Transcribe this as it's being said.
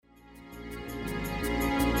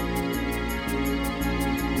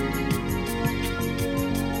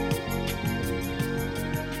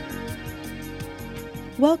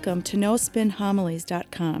Welcome to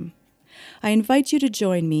NoSpinHomilies.com. I invite you to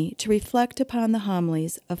join me to reflect upon the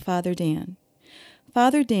homilies of Father Dan.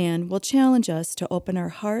 Father Dan will challenge us to open our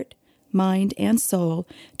heart, mind, and soul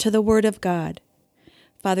to the Word of God.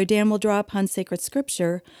 Father Dan will draw upon sacred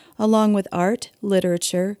scripture along with art,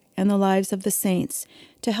 literature, and the lives of the saints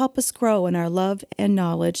to help us grow in our love and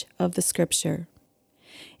knowledge of the scripture.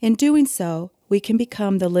 In doing so, we can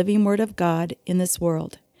become the living Word of God in this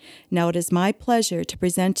world. Now it is my pleasure to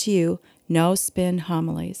present to you No Spin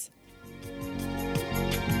Homilies.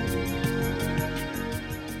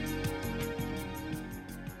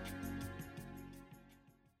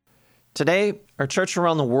 Today, our church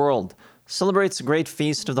around the world celebrates the great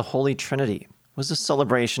feast of the Holy Trinity. It was a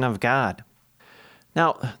celebration of God.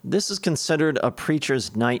 Now, this is considered a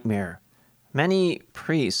preacher's nightmare. Many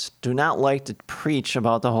priests do not like to preach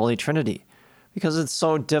about the Holy Trinity because it's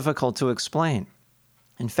so difficult to explain.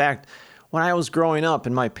 In fact, when I was growing up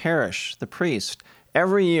in my parish, the priest,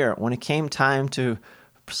 every year when it came time to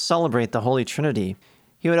celebrate the Holy Trinity,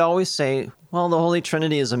 he would always say, well, the Holy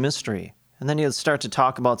Trinity is a mystery. And then he would start to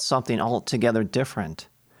talk about something altogether different.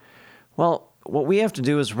 Well, what we have to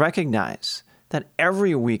do is recognize that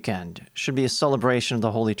every weekend should be a celebration of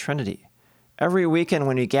the Holy Trinity. Every weekend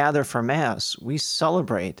when we gather for Mass, we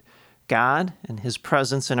celebrate God and His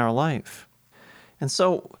presence in our life. And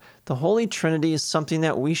so the Holy Trinity is something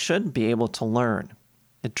that we should be able to learn.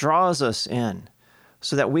 It draws us in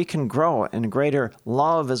so that we can grow in greater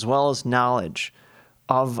love as well as knowledge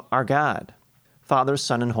of our God, Father,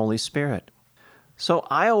 Son, and Holy Spirit. So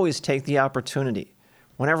I always take the opportunity,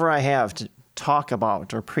 whenever I have, to talk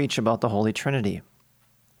about or preach about the Holy Trinity.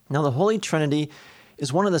 Now, the Holy Trinity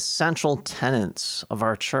is one of the central tenets of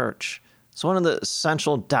our church. It's one of the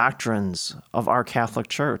central doctrines of our Catholic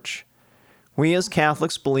Church. We as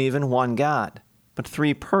Catholics believe in one God, but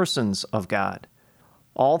three persons of God.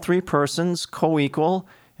 All three persons co-equal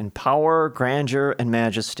in power, grandeur, and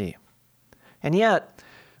majesty. And yet,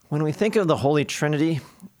 when we think of the Holy Trinity,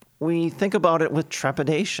 we think about it with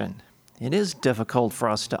trepidation. It is difficult for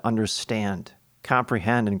us to understand,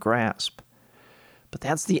 comprehend, and grasp. But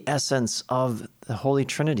that's the essence of the Holy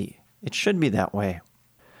Trinity. It should be that way.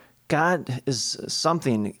 God is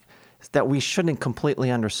something that we shouldn't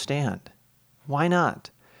completely understand. Why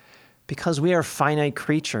not? Because we are finite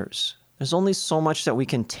creatures. There's only so much that we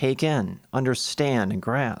can take in, understand, and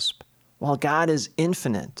grasp. While God is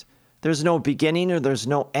infinite, there's no beginning or there's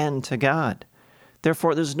no end to God.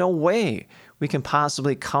 Therefore, there's no way we can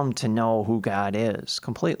possibly come to know who God is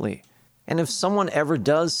completely. And if someone ever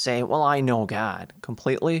does say, well, I know God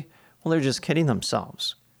completely, well, they're just kidding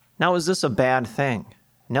themselves. Now, is this a bad thing?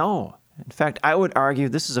 No. In fact, I would argue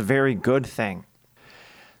this is a very good thing.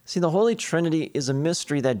 See, the Holy Trinity is a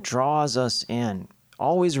mystery that draws us in,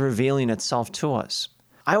 always revealing itself to us.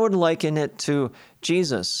 I would liken it to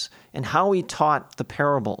Jesus and how he taught the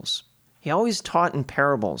parables. He always taught in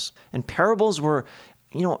parables, and parables were,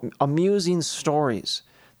 amusing stories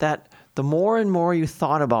that the more and more you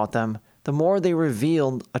thought about them, the more they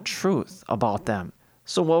revealed a truth about them.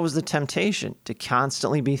 So what was the temptation? To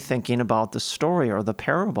constantly be thinking about the story or the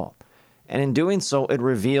parable. And in doing so, it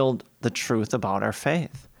revealed the truth about our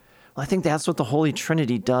faith. Well, I think that's what the Holy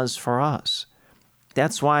Trinity does for us.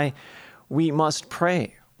 That's why we must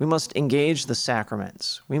pray. We must engage the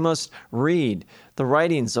sacraments. We must read the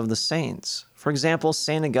writings of the saints. For example,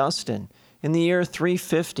 St. Augustine, in the year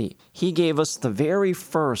 350, he gave us the very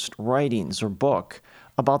first writings or book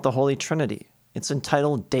about the Holy Trinity. It's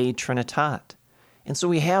entitled De Trinitate. And so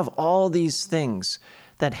we have all these things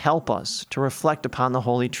that help us to reflect upon the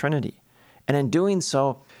Holy Trinity. And in doing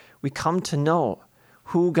so, we come to know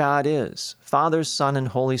who God is, Father, Son, and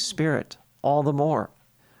Holy Spirit, all the more.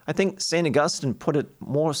 I think St. Augustine put it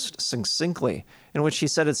most succinctly, in which he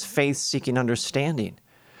said it's faith-seeking understanding.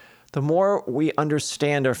 The more we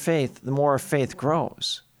understand our faith, the more our faith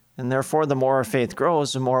grows. And therefore, the more our faith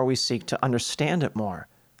grows, the more we seek to understand it more.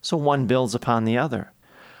 So one builds upon the other.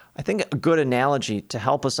 I think a good analogy to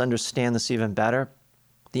help us understand this even better,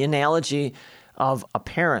 the analogy of a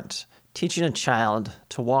parent teaching a child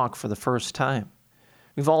to walk for the first time.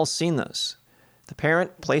 We've all seen this. The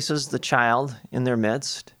parent places the child in their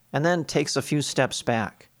midst and then takes a few steps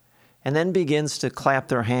back and then begins to clap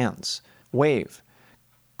their hands, wave,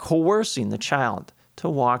 coercing the child to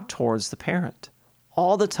walk towards the parent.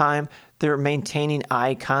 All the time, they're maintaining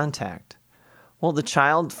eye contact. Well, the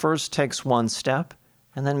child first takes one step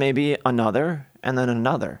and then maybe another and then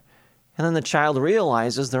another. And then the child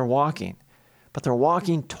realizes they're walking, but they're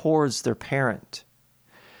walking towards their parent.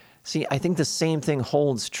 See, I think the same thing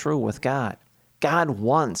holds true with God. God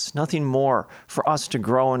wants nothing more for us to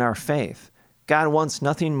grow in our faith. God wants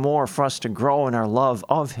nothing more for us to grow in our love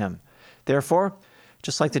of Him. Therefore,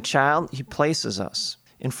 just like the child, He places us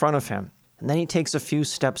in front of Him, and then He takes a few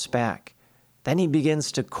steps back. Then He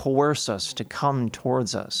begins to coerce us to come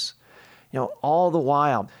towards us. All the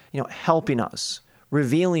while, helping us,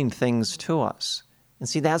 revealing things to us. And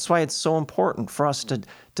see, that's why it's so important for us to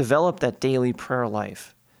develop that daily prayer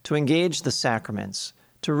life, to engage the sacraments,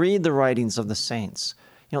 to read the writings of the saints.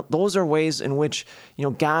 Those are ways in which,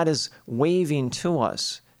 God is waving to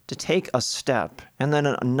us to take a step and then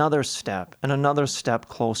another step and another step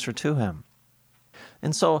closer to Him.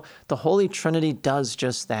 And so the Holy Trinity does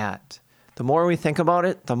just that. The more we think about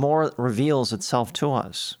it, the more it reveals itself to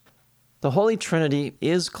us. The Holy Trinity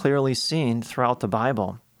is clearly seen throughout the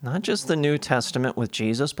Bible, not just the New Testament with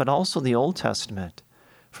Jesus, but also the Old Testament.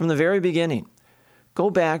 From the very beginning, go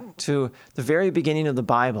back to the very beginning of the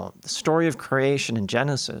Bible, the story of creation in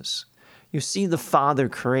Genesis. You see the Father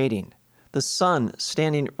creating, the Son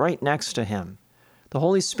standing right next to Him, the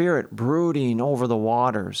Holy Spirit brooding over the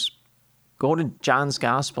waters. Go to John's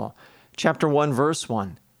Gospel, chapter 1, verse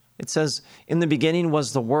 1. It says, "In the beginning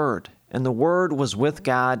was the Word, and the Word was with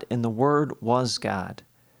God, and the Word was God."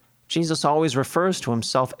 Jesus always refers to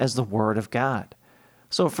Himself as the Word of God.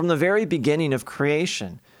 So from the very beginning of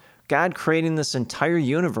creation, God creating this entire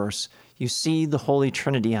universe, you see the Holy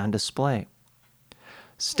Trinity on display.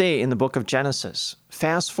 Stay in the book of Genesis.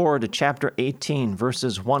 Fast forward to chapter 18,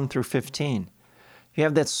 verses 1 through 15. You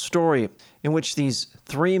have that story in which these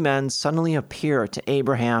three men suddenly appear to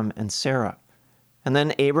Abraham and Sarah. And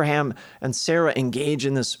then Abraham and Sarah engage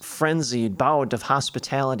in this frenzied bout of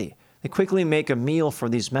hospitality. They quickly make a meal for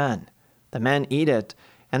these men. The men eat it,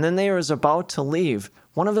 and then they are about to leave.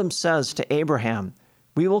 One of them says to Abraham,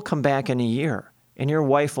 "We will come back in a year, and your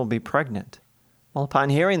wife will be pregnant." Well,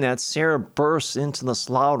 upon hearing that, Sarah bursts into this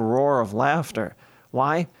loud roar of laughter.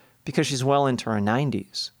 Why? Because she's well into her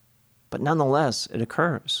 90s. But nonetheless, it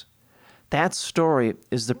occurs. That story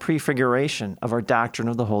is the prefiguration of our doctrine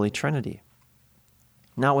of the Holy Trinity.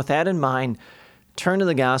 Now, with that in mind, turn to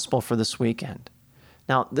the gospel for this weekend.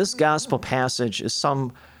 Now, this gospel passage is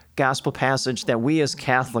some gospel passage that we as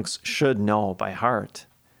Catholics should know by heart.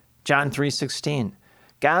 John 3:16,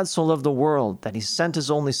 "God so loved the world that He sent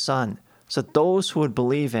His only Son, so that those who would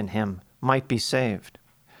believe in Him might be saved."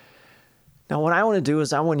 Now, what I want to do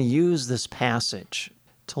is I want to use this passage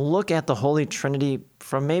to look at the Holy Trinity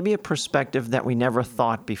from maybe a perspective that we never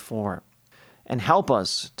thought before, and help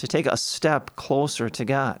us to take a step closer to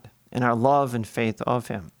God in our love and faith of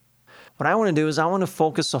Him. What I want to do is I want to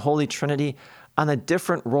focus the Holy Trinity on the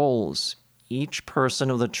different roles each person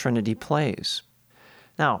of the Trinity plays.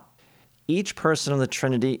 Now, each person of the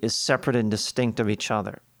Trinity is separate and distinct of each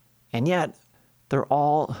other, and yet they're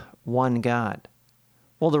all one God.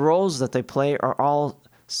 Well, the roles that they play are all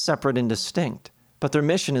separate and distinct, but their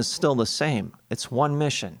mission is still the same. It's one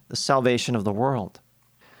mission, the salvation of the world.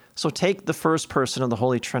 So take the first person of the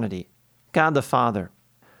Holy Trinity, God the Father.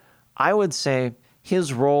 I would say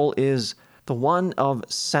His role is the one of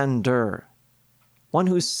sender, one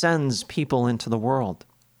who sends people into the world.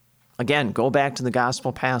 Again, go back to the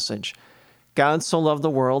gospel passage. God so loved the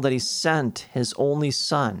world that He sent His only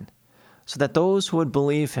Son, so that those who would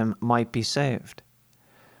believe Him might be saved.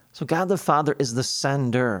 So God the Father is the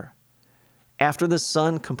sender. After the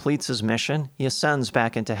Son completes His mission, He ascends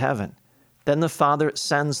back into heaven. Then the Father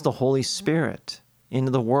sends the Holy Spirit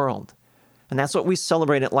into the world. And that's what we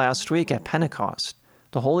celebrated last week at Pentecost.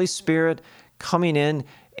 The Holy Spirit coming in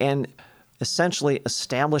and essentially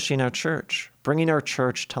establishing our church, bringing our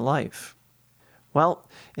church to life. Well,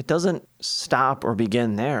 it doesn't stop or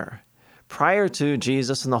begin there. Prior to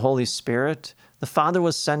Jesus and the Holy Spirit, the Father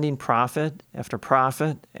was sending prophet after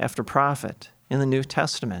prophet after prophet in the New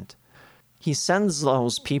Testament. He sends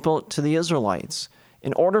those people to the Israelites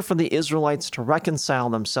in order for the Israelites to reconcile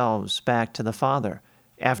themselves back to the Father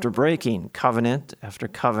after breaking covenant after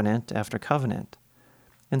covenant after covenant.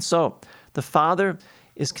 And so, the Father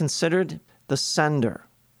is considered the sender.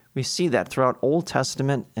 We see that throughout Old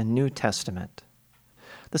Testament and New Testament.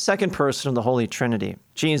 The second person of the Holy Trinity,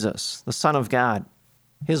 Jesus, the Son of God.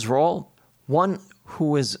 His role, one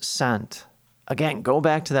who is sent. Again, go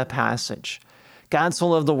back to that passage. God so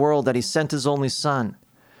loved the world that He sent His only Son,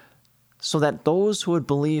 so that those who would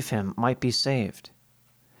believe Him might be saved.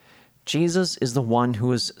 Jesus is the one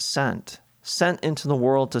who is sent into the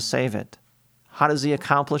world to save it. How does He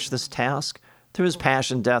accomplish this task? Through His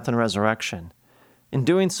passion, death, and resurrection. In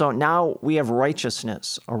doing so, now we have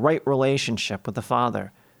righteousness, a right relationship with the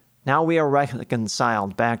Father. Now we are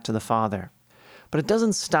reconciled back to the Father. But it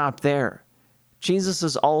doesn't stop there. Jesus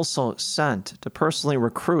is also sent to personally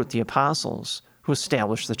recruit the apostles who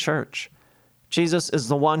established the church. Jesus is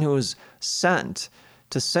the one who is sent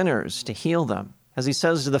to sinners to heal them. As he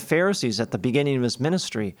says to the Pharisees at the beginning of his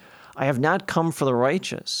ministry, I have not come for the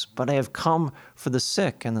righteous, but I have come for the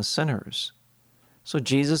sick and the sinners. So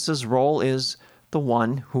Jesus' role is the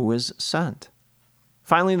one who is sent.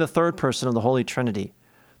 Finally, the third person of the Holy Trinity,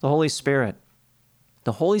 the Holy Spirit.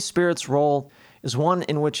 The Holy Spirit's role is one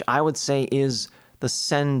in which I would say is the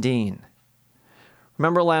sending.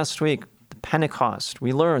 Remember last week, the Pentecost,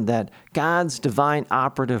 we learned that God's divine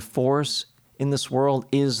operative force in this world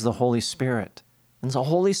is the Holy Spirit. And the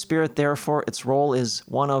Holy Spirit, therefore, its role is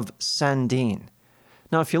one of sending.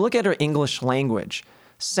 Now, if you look at our English language,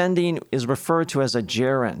 sending is referred to as a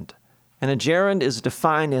gerund. And a gerund is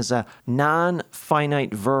defined as a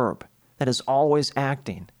non-finite verb that is always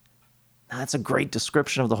acting. Now, that's a great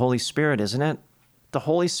description of the Holy Spirit, isn't it? The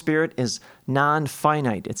Holy Spirit is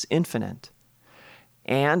non-finite. It's infinite.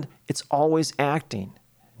 And it's always acting.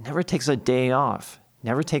 Never takes a day off.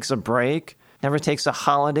 Never takes a break. Never takes a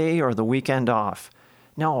holiday or the weekend off.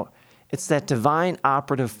 No, it's that divine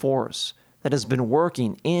operative force that has been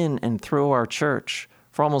working in and through our church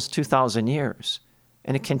for almost 2,000 years.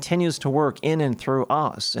 And it continues to work in and through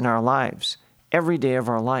us in our lives, every day of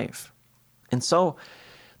our life. And so,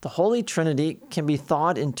 the Holy Trinity can be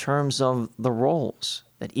thought in terms of the roles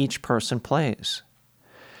that each person plays.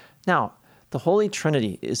 Now, the Holy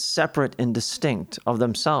Trinity is separate and distinct of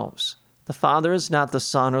themselves. The Father is not the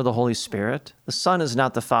Son or the Holy Spirit. The Son is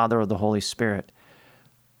not the Father or the Holy Spirit.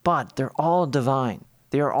 But they're all divine.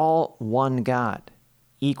 They are all one God,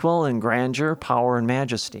 equal in grandeur, power, and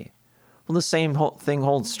majesty. Well, the same thing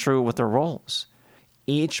holds true with their roles.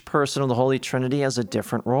 Each person of the Holy Trinity has a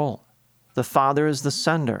different role. The Father is the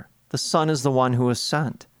sender. The Son is the one who is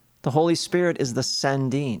sent. The Holy Spirit is the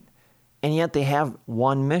sending. And yet they have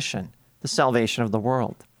one mission, the salvation of the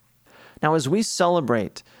world. Now, as we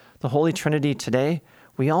celebrate the Holy Trinity today,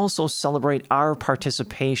 we also celebrate our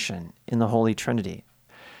participation in the Holy Trinity.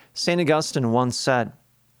 St. Augustine once said,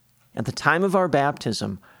 at the time of our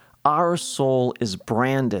baptism, our soul is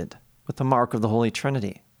branded with the mark of the Holy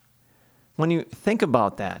Trinity. When you think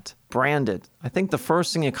about that, branded, I think the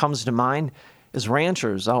first thing that comes to mind is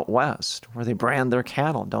ranchers out west, where they brand their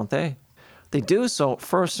cattle, don't they? They do so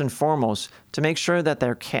first and foremost to make sure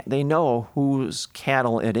that they know whose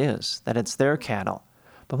cattle it is, that it's their cattle.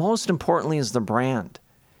 But most importantly is the brand.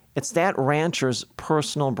 It's that rancher's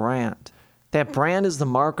personal brand. That brand is the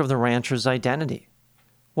mark of the rancher's identity.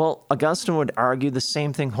 Well, Augustine would argue the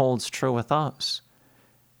same thing holds true with us.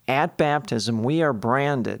 At baptism, we are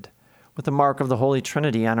branded with the mark of the Holy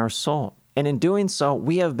Trinity on our soul. And in doing so,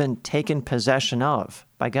 we have been taken possession of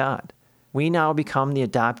by God. We now become the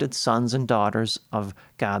adopted sons and daughters of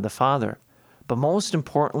God the Father. But most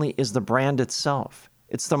importantly is the brand itself.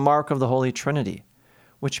 It's the mark of the Holy Trinity,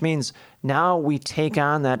 which means now we take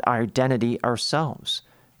on that identity ourselves.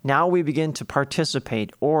 Now we begin to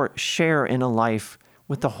participate or share in a life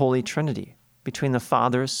with the Holy Trinity, between the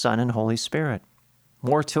Father, Son, and Holy Spirit.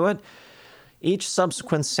 More to it, each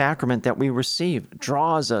subsequent sacrament that we receive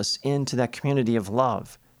draws us into that community of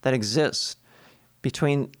love that exists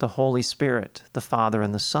between the Holy Spirit, the Father,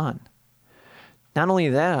 and the Son. Not only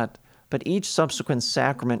that, but each subsequent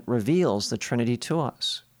sacrament reveals the Trinity to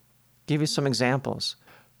us. I'll give you some examples.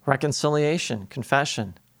 Reconciliation,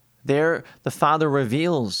 confession. There, the Father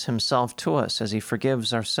reveals himself to us as he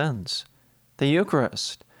forgives our sins. The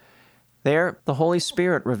Eucharist. There, the Holy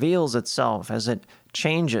Spirit reveals itself as it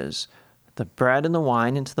changes the bread and the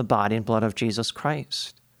wine into the body and blood of Jesus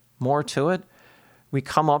Christ. More to it, we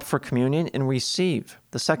come up for communion and receive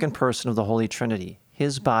the second person of the Holy Trinity,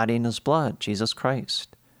 his body and his blood, Jesus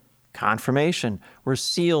Christ. Confirmation, we're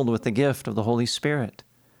sealed with the gift of the Holy Spirit.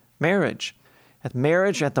 Marriage. At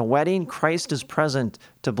marriage, at the wedding, Christ is present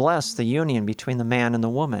to bless the union between the man and the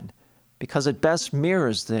woman, because it best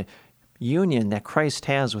mirrors the union that Christ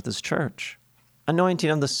has with his church. Anointing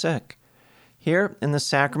of the sick. Here in the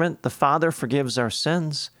sacrament, the Father forgives our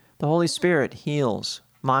sins. The Holy Spirit heals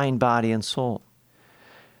mind, body, and soul.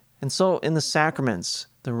 And so in the sacraments,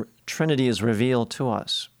 the Trinity is revealed to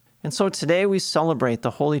us. And so today we celebrate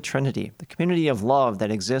the Holy Trinity, the community of love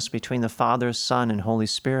that exists between the Father, Son, and Holy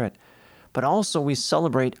Spirit. But also we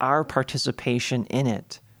celebrate our participation in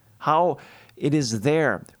it, how it is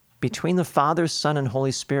there between the Father, Son, and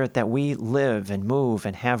Holy Spirit that we live and move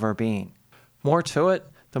and have our being. More to it,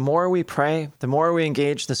 the more we pray, the more we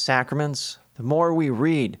engage the sacraments, the more we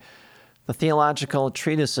read the theological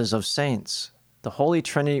treatises of saints, the Holy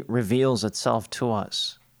Trinity reveals itself to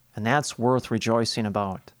us, and that's worth rejoicing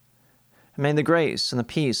about. And may the grace and the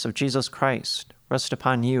peace of Jesus Christ rest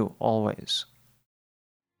upon you always.